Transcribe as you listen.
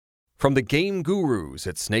From the game gurus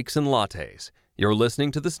at Snakes and Lattes, you're listening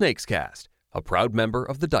to the Snakes Cast, a proud member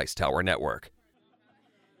of the Dice Tower Network.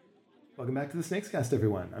 Welcome back to the Snakes Cast,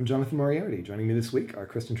 everyone. I'm Jonathan Moriarty. Joining me this week are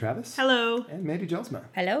Kristen Travis. Hello. And Mandy Jelsma.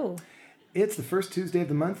 Hello. It's the first Tuesday of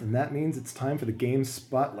the month, and that means it's time for the Game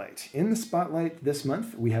Spotlight. In the Spotlight this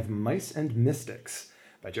month, we have Mice and Mystics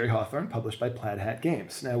by Jerry Hawthorne, published by Plaid Hat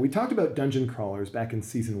Games. Now, we talked about dungeon crawlers back in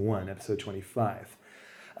Season 1, Episode 25.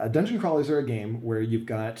 Dungeon crawlers are a game where you've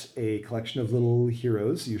got a collection of little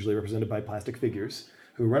heroes, usually represented by plastic figures,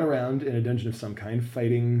 who run around in a dungeon of some kind,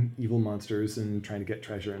 fighting evil monsters and trying to get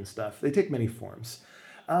treasure and stuff. They take many forms.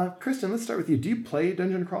 Kristen, let's start with you. Do you play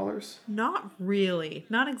dungeon crawlers? Not really.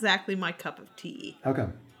 Not exactly my cup of tea. How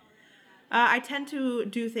come? I tend to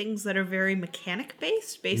do things that are very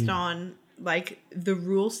mechanic-based, based on, like, the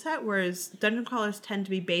rule set, whereas dungeon crawlers tend to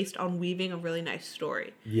be based on weaving a really nice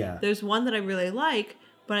story. Yeah. There's one that I really like,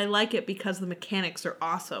 but I like it because the mechanics are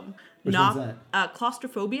awesome. Which one's that?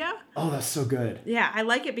 Claustrophobia. Oh, that's so good. Yeah, I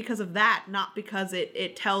like it because of that, not because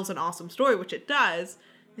it tells an awesome story, which it does.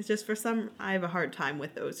 It's just I have a hard time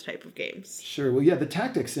with those type of games. Sure. Well, yeah, the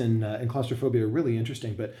tactics in Claustrophobia are really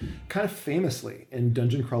interesting, but kind of famously in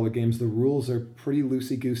dungeon crawler games, the rules are pretty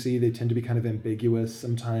loosey-goosey. They tend to be kind of ambiguous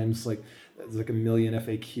sometimes, like there's like a million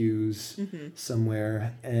FAQs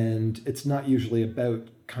somewhere, and it's not usually about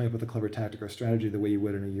coming up with a clever tactic or strategy the way you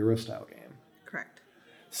would in a Euro-style game. Correct.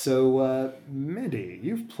 So, Mandy,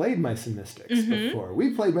 you've played Mice and Mystics before.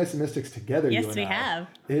 We played Mice and Mystics together, Yes, you and we I. have.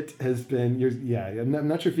 It has been, I'm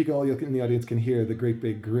not sure if you all in the audience can hear the great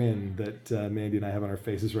big grin that Mandy and I have on our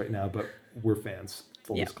faces right now, but we're fans,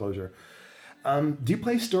 full disclosure. Do you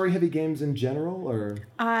play story-heavy games in general, or?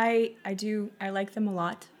 I do. I like them a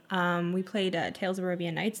lot. We played Tales of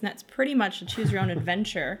Arabian Nights, and that's pretty much a choose-your-own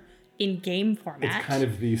adventure in game format. It's kind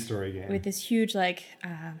of the story game. With this huge,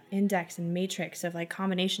 index and matrix of,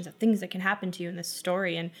 combinations of things that can happen to you in this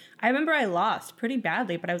story. And I remember I lost pretty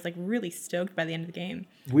badly, but I was, really stoked by the end of the game.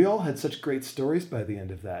 We all had such great stories by the end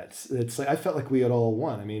of that. It's I felt like we had all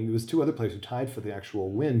won. I mean, it was two other players who tied for the actual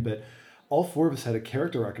win, but all four of us had a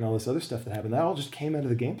character arc and all this other stuff that happened. That all just came out of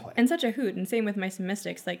the gameplay. And such a hoot. And same with Mice and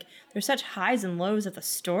Mystics. There's such highs and lows of the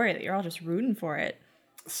story that you're all just rooting for it.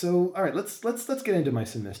 So, all right, let's get into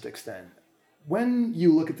Mice and Mystics then. When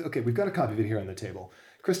you look at we've got a copy of it here on the table.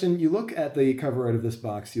 Kristen, you look at the cover art of this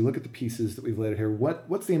box. You look at the pieces that we've laid out here.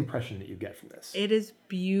 What's the impression that you get from this? It is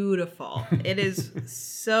beautiful. It is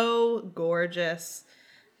so gorgeous.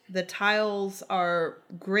 The tiles are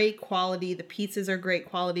great quality. The pieces are great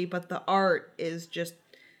quality, but the art is just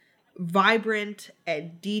vibrant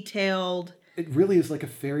and detailed. It really is like a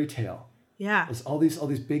fairy tale. Yeah. There's all these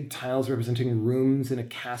big tiles representing rooms in a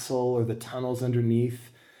castle or the tunnels underneath,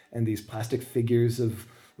 and these plastic figures of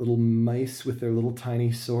little mice with their little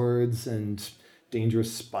tiny swords and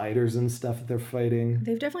dangerous spiders and stuff that they're fighting.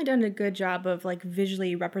 They've definitely done a good job of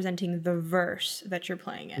visually representing the verse that you're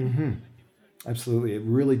playing in. Absolutely. It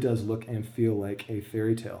really does look and feel like a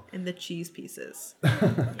fairy tale. And the cheese pieces.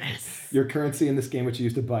 Yes. Your currency in this game, which you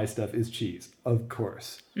use to buy stuff, is cheese, of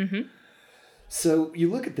course. So you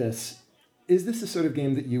look at this. Is this the sort of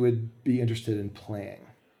game that you would be interested in playing?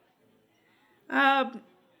 I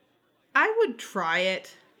would try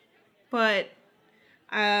it, but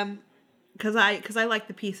because I like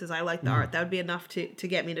the pieces, I like the art. That would be enough to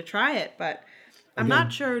get me to try it. But I'm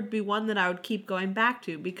not sure it would be one that I would keep going back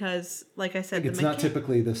to because, like I said, it's not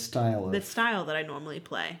typically the style that I normally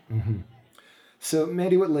play. So,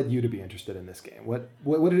 Mandy, what led you to be interested in this game? What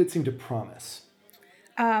did it seem to promise?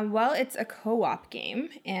 Well, it's a co-op game,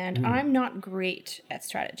 and I'm not great at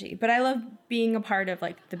strategy, but I love being a part of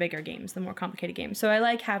the bigger games, the more complicated games. So I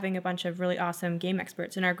like having a bunch of really awesome game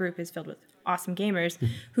experts, and our group is filled with awesome gamers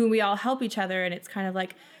who we all help each other, and it's kind of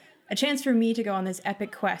like a chance for me to go on this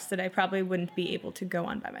epic quest that I probably wouldn't be able to go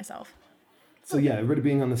on by myself. So yeah, everybody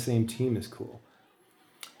being on the same team is cool.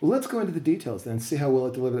 Well, let's go into the details then, see how well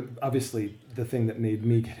it delivered. Obviously, the thing that made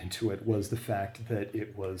me get into it was the fact that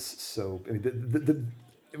it was so...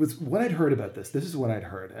 it was what I'd heard about this. This is what I'd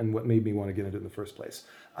heard and what made me want to get into it in the first place.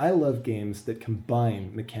 I love games that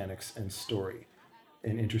combine mechanics and story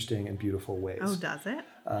in interesting and beautiful ways. Oh, does it?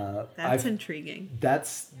 That's intriguing.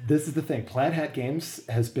 This is the thing. Plaid Hat Games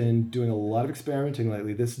has been doing a lot of experimenting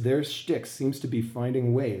lately. Their shtick seems to be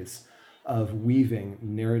finding ways of weaving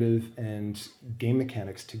narrative and game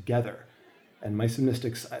mechanics together. And Mice and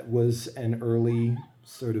Mystics was an early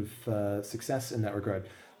sort of success in that regard.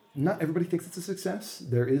 Not everybody thinks it's a success.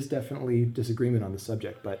 There is definitely disagreement on the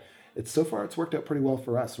subject, but so far it's worked out pretty well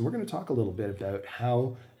for us. And we're going to talk a little bit about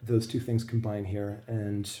how those two things combine here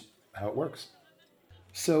and how it works.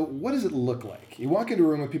 So what does it look like? You walk into a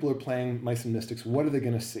room where people are playing Mice and Mystics. What are they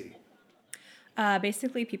going to see?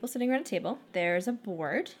 Basically, people sitting around a table. There's a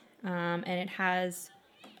board, and it has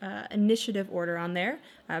initiative order on there.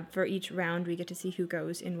 For each round, we get to see who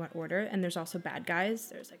goes in what order. And there's also bad guys.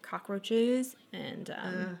 There's like cockroaches and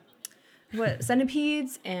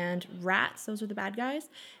centipedes and rats. Those are the bad guys.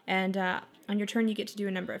 And on your turn, you get to do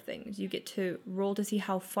a number of things. You get to roll to see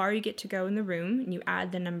how far you get to go in the room, and you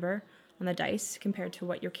add the number on the dice compared to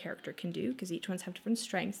what your character can do, because each ones have different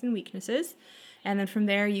strengths and weaknesses. And then from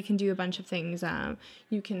there, you can do a bunch of things.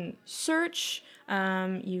 You can search.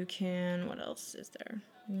 You can... What else is there?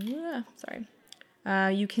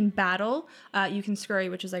 You can battle. You can scurry,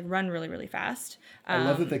 which is like run really, really fast. I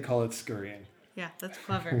love that they call it scurrying. Yeah, that's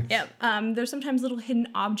clever. Yeah. There's sometimes little hidden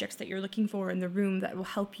objects that you're looking for in the room that will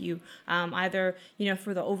help you, either,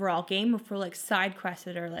 for the overall game or for like side quests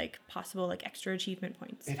that are like possible like extra achievement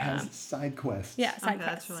points. It has side quests. Yeah, side quests.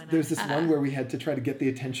 That's really nice. There's this one where we had to try to get the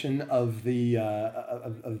attention of the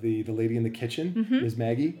lady in the kitchen, Ms.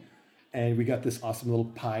 Maggie, and we got this awesome little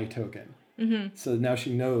pie token. Mm-hmm. So now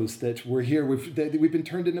she knows that we're here. We've been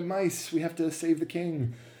turned into mice. We have to save the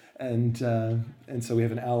king. And so we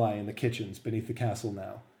have an ally in the kitchens beneath the castle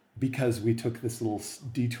now, because we took this little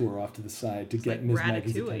detour off to the side to get Ms.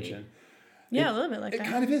 Maggie's attention. Yeah, a little bit like that. It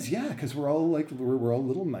kind of is, yeah, because we're all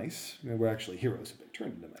little mice. We're actually heroes who've been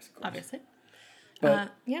turned into mice, of course. Obviously.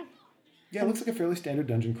 But yeah. Yeah, it looks like a fairly standard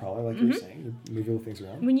dungeon crawler, like you were saying. You move little things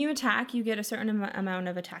around. When you attack, you get a certain amount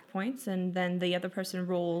of attack points, and then the other person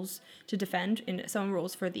rolls to defend, and someone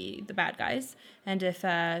rolls for the bad guys. And if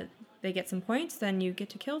they get some points, then you get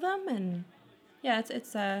to kill them. And yeah,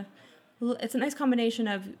 it's a nice combination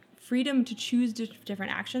of freedom to choose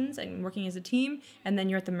different actions and working as a team, and then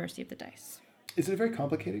you're at the mercy of the dice. Is it a very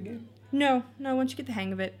complicated game? No. Once you get the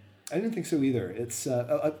hang of it. I didn't think so either. It's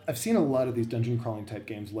I've seen a lot of these dungeon crawling type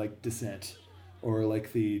games like Descent or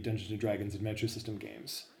like the Dungeons & Dragons Adventure System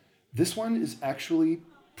games. This one is actually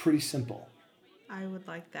pretty simple. I would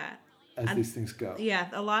like that. As these things go. Yeah,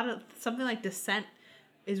 something like Descent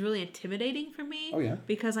is really intimidating for me. Oh, yeah?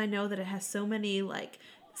 Because I know that it has so many like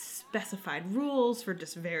specified rules for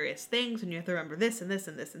just various things, and you have to remember this and this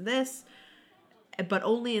and this and this. But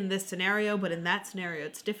only in this scenario, but in that scenario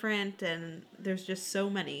it's different, and there's just so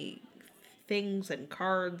many things and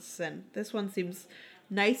cards, and this one seems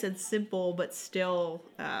nice and simple, but still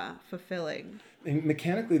fulfilling. And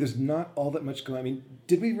mechanically, there's not all that much going on. I mean,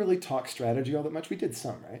 did we really talk strategy all that much? We did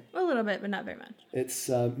some, right? A little bit, but not very much. It's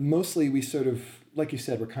mostly we sort of, like you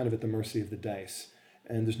said, we're kind of at the mercy of the dice,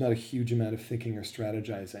 and there's not a huge amount of thinking or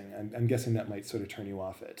strategizing. I'm guessing that might sort of turn you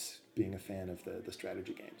off at being a fan of the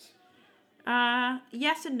strategy games.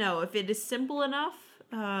 Yes and no. If it is simple enough,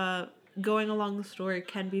 going along the story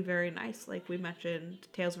can be very nice. Like we mentioned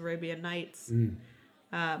Tales of Arabian Nights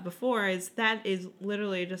before, is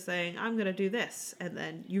literally just saying, I'm going to do this. And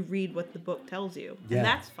then you read what the book tells you. Yeah. And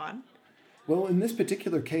that's fun. Well, in this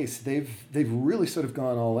particular case, they've really sort of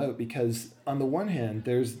gone all out, because on the one hand,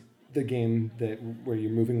 there's the game where you're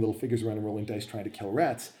moving little figures around and rolling dice trying to kill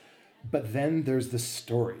rats. But then there's the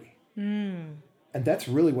story. And that's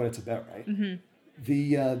really what it's about, right? Mm-hmm.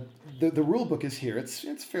 The rule book is here.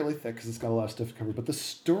 It's fairly thick because it's got a lot of stuff to cover. But the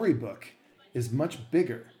storybook is much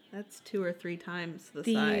bigger. That's 2 or 3 times the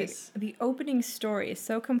size. The opening story is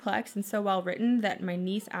so complex and so well written that my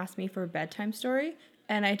niece asked me for a bedtime story,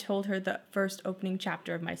 and I told her the first opening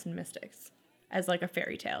chapter of Mice and Mystics as like a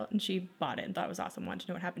fairy tale, and she bought it and thought it was awesome. Wanted to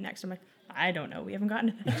know what happened next. I'm like, I don't know. We haven't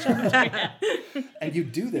gotten to that chapter yet. And you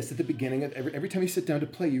do this at the beginning of every time you sit down to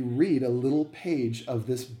play. You read a little page of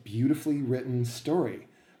this beautifully written story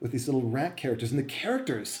with these little rat characters, and the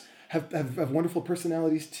characters have wonderful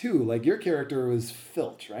personalities too. Like your character was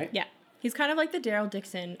Filch, right? Yeah. He's kind of like the Daryl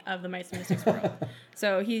Dixon of the Mice and Mystics world.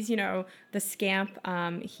 So he's, the scamp.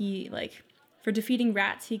 He, for defeating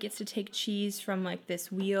rats, he gets to take cheese from,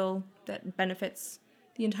 this wheel that benefits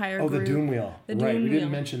the entire group. Oh, the Doom Wheel. Right, we Wheel.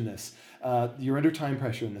 didn't mention this. You're under time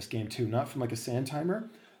pressure in this game too, not from a sand timer,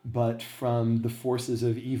 but from the forces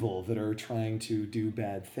of evil that are trying to do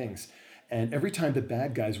bad things. And every time the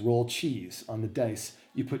bad guys roll cheese on the dice,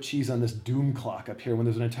 you put cheese on this doom clock up here. When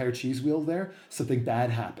there's an entire cheese wheel there, something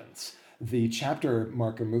bad happens. The chapter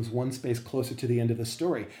marker moves one space closer to the end of the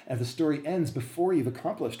story. And if the story ends before you've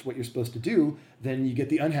accomplished what you're supposed to do, then you get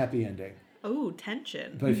the unhappy ending. Oh,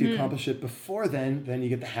 tension. But if you accomplish it before then you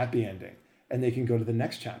get the happy ending. And they can go to the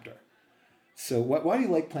next chapter. So why do you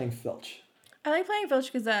like playing Filch? I like playing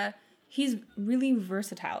Filch because he's really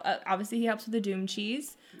versatile. Obviously, he helps with the Doom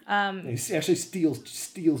cheese. He actually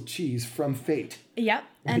steals cheese from Fate. Yep.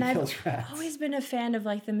 And I've always been a fan of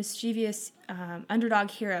the mischievous underdog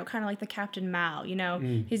hero, kind of like the Captain Mal.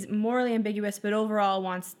 He's morally ambiguous, but overall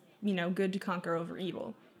wants good to conquer over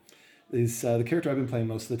evil. The character I've been playing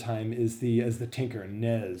most of the time is the Tinker,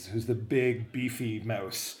 Nez, who's the big, beefy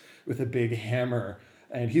mouse with a big hammer.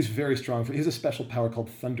 And he's very strong. He has a special power called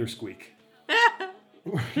Thunder Squeak.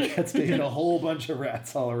 Where he gets to hit a whole bunch of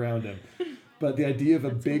rats all around him. But the idea of a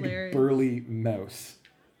big, hilarious. burly mouse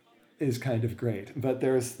is kind of great. But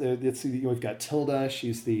we've got Tilda.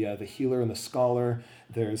 She's the healer and the scholar.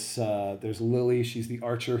 There's Lily. She's the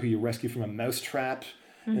archer who you rescue from a mouse trap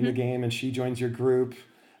in the game, and she joins your group.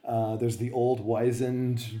 There's the old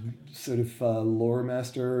wizened sort of lore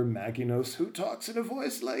master, Maginos, who talks in a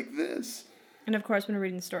voice like this. And of course, when we're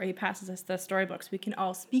reading the story, he passes us the storybooks. We can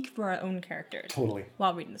all speak for our own characters. Totally.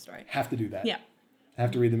 While reading the story. Have to do that. Yeah.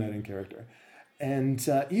 Have to read them out in character. And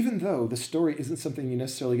even though the story isn't something you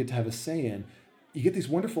necessarily get to have a say in, you get these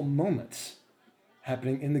wonderful moments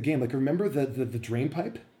happening in the game. Like, remember the drain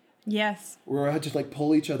pipe? Yes. Where we had to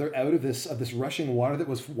pull each other out of this rushing water that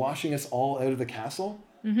was washing us all out of the castle?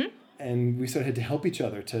 Mm-hmm. And we sort of had to help each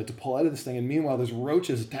other to pull out of this thing. And meanwhile, there's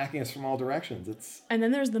roaches attacking us from all directions. And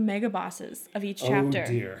then there's the mega bosses of each chapter. Oh,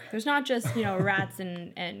 dear. There's not just, rats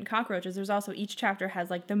and cockroaches. There's also each chapter has,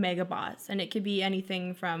 the mega boss. And it could be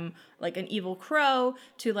anything from, an evil crow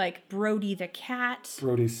to, Brody the cat.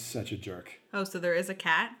 Brody's such a jerk. Oh, so there is a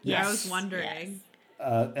cat? Yes. I was wondering.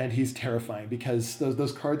 Yes. And he's terrifying because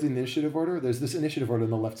those cards in the initiative order, there's this initiative order on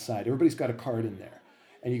the left side. Everybody's got a card in there.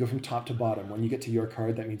 And you go from top to bottom. When you get to your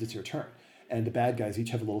card, that means it's your turn. And the bad guys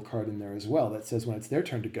each have a little card in there as well that says when it's their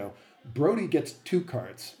turn to go. Brody gets 2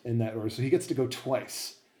 cards in that order, so he gets to go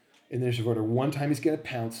twice in the initiative order. One time he's going to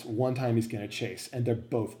pounce, one time he's going to chase, and they're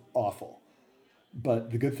both awful.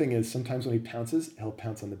 But the good thing is sometimes when he pounces, he'll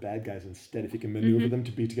pounce on the bad guys instead. If he can maneuver them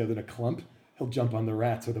to be together in a clump, he'll jump on the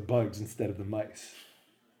rats or the bugs instead of the mice.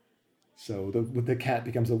 So the cat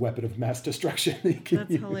becomes a weapon of mass destruction.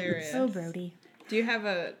 That's hilarious. Oh, Brody. Do you have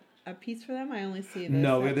a piece for them? I only see this.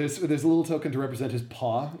 No, there's a little token to represent his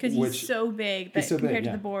paw. Because he's so big that compared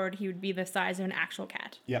to the board, he would be the size of an actual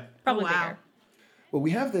cat. Yep. Probably wow. bigger. Well,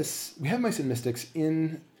 we have Mice and Mystics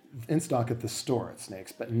in stock at the store at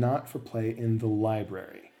Snakes, but not for play in the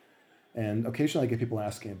library. And occasionally I get people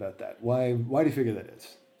asking about that. Why do you figure that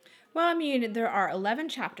is? Well, there are 11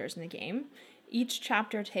 chapters in the game. Each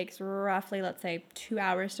chapter takes roughly, let's say, 2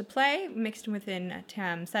 hours to play, mixed within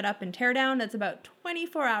setup and teardown. That's about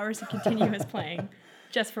 24 hours of continuous playing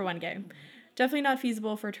just for one game. Definitely not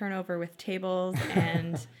feasible for turnover with tables.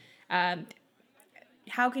 And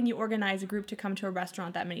how can you organize a group to come to a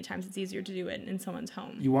restaurant that many times? It's easier to do it in someone's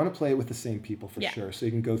home. You want to play it with the same people for sure, so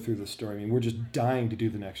you can go through the story. We're just dying to do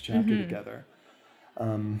the next chapter together.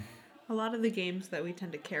 A lot of the games that we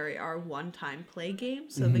tend to carry are one-time play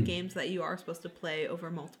games. So the games that you are supposed to play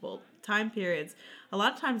over multiple time periods, a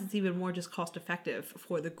lot of times it's even more just cost-effective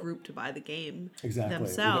for the group to buy the game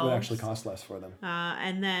themselves. It would actually cost less for them.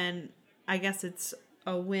 And then I guess it's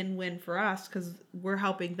a win-win for us because we're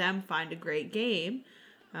helping them find a great game.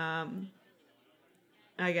 I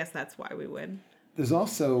guess that's why we win. There's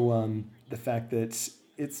also the fact that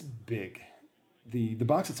it's big. The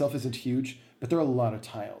box itself isn't huge, but there are a lot of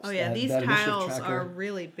tiles. Oh yeah, these tiles are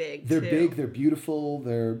really big. They're big, they're beautiful,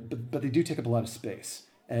 but they do take up a lot of space.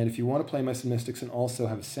 And if you want to play Mice and Mystics and also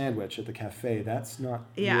have a sandwich at the cafe, that's not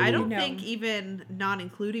I don't think even not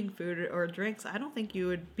including food or drinks, I don't think you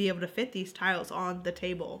would be able to fit these tiles on the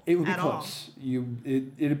table it would be at close.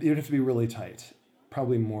 It'd have to be really tight,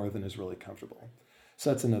 probably more than is really comfortable.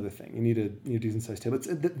 So that's another thing. You need a decent sized table.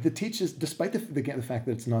 The teach is, despite the fact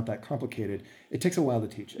that it's not that complicated, it takes a while to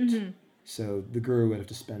teach it. Mm-hmm. So the guru would have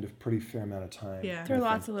to spend a pretty fair amount of time. Yeah, there are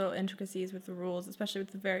lots of little intricacies with the rules, especially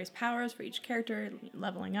with the various powers for each character,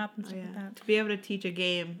 leveling up and stuff like that. To be able to teach a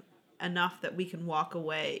game enough that we can walk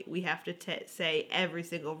away, we have to say every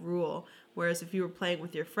single rule. Whereas if you were playing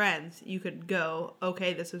with your friends, you could go,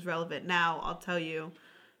 okay, this is relevant now. I'll tell you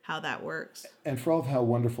how that works. And for all of how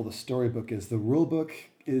wonderful the storybook is, the rulebook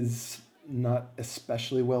is not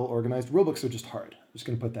especially well organized. Rulebooks are just hard. I'm just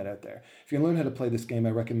going to put that out there. If you learn how to play this game,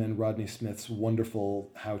 I recommend Rodney Smith's wonderful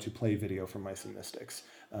How to Play video from Mice and Mystics.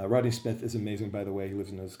 Rodney Smith is amazing, by the way. He lives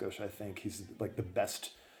in Nova Scotia, I think. He's like the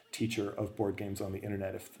best teacher of board games on the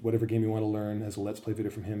internet. If whatever game you want to learn has a Let's Play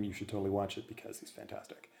video from him, you should totally watch it because he's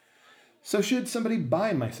fantastic. So should somebody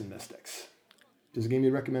buy Mice and Mystics? Is it a game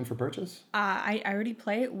you'd recommend for purchase? I already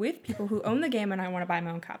play it with people who own the game, and I want to buy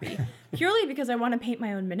my own copy. Purely because I want to paint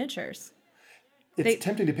my own miniatures. It's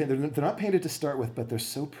tempting to paint. They're not painted to start with, but they're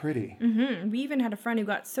so pretty. Mm-hmm. We even had a friend who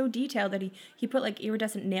got so detailed that he put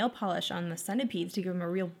iridescent nail polish on the centipedes to give them a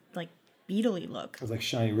real beetly look. It's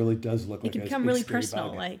shiny. Really does look like it can become really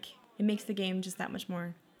personal. It makes the game just that much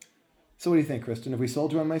more. So what do you think, Kristen? Have we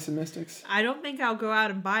sold you on Mice and Mystics? I don't think I'll go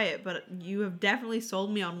out and buy it, but you have definitely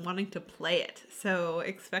sold me on wanting to play it. So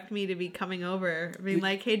expect me to be coming over, being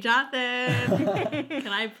like, "Hey, Jonathan, can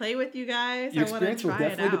I play with you guys? Your I want to experience will try it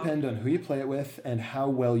definitely out." depend on who you play it with and how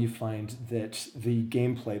well you find that the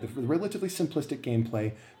gameplay, the relatively simplistic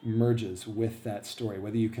gameplay, merges with that story.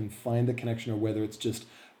 Whether you can find the connection or whether it's just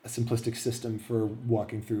a simplistic system for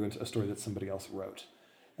walking through a story that somebody else wrote.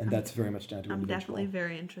 And that's very much down to I'm individual. definitely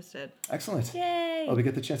very interested. Excellent. Yay! Well, we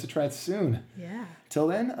get the chance to try it soon. Yeah. Till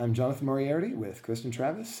then, I'm Jonathan Moriarty with Kristen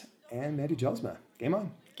Travis and Mandy Jelsma. Game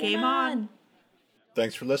on. Game on.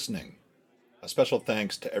 Thanks for listening. A special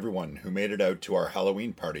thanks to everyone who made it out to our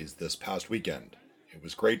Halloween parties this past weekend. It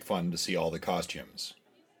was great fun to see all the costumes.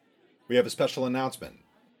 We have a special announcement.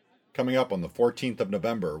 Coming up on the 14th of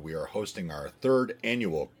November, we are hosting our 3rd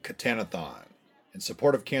annual Catanathon. In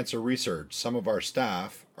support of cancer research, some of our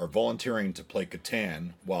staff are volunteering to play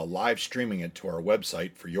Catan while live streaming it to our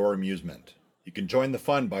website for your amusement. You can join the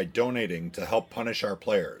fun by donating to help punish our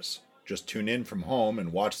players. Just tune in from home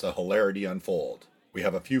and watch the hilarity unfold. We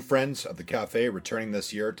have a few friends of the cafe returning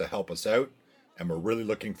this year to help us out, and we're really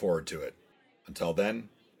looking forward to it. Until then,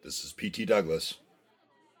 this is P.T. Douglas.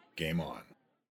 Game on.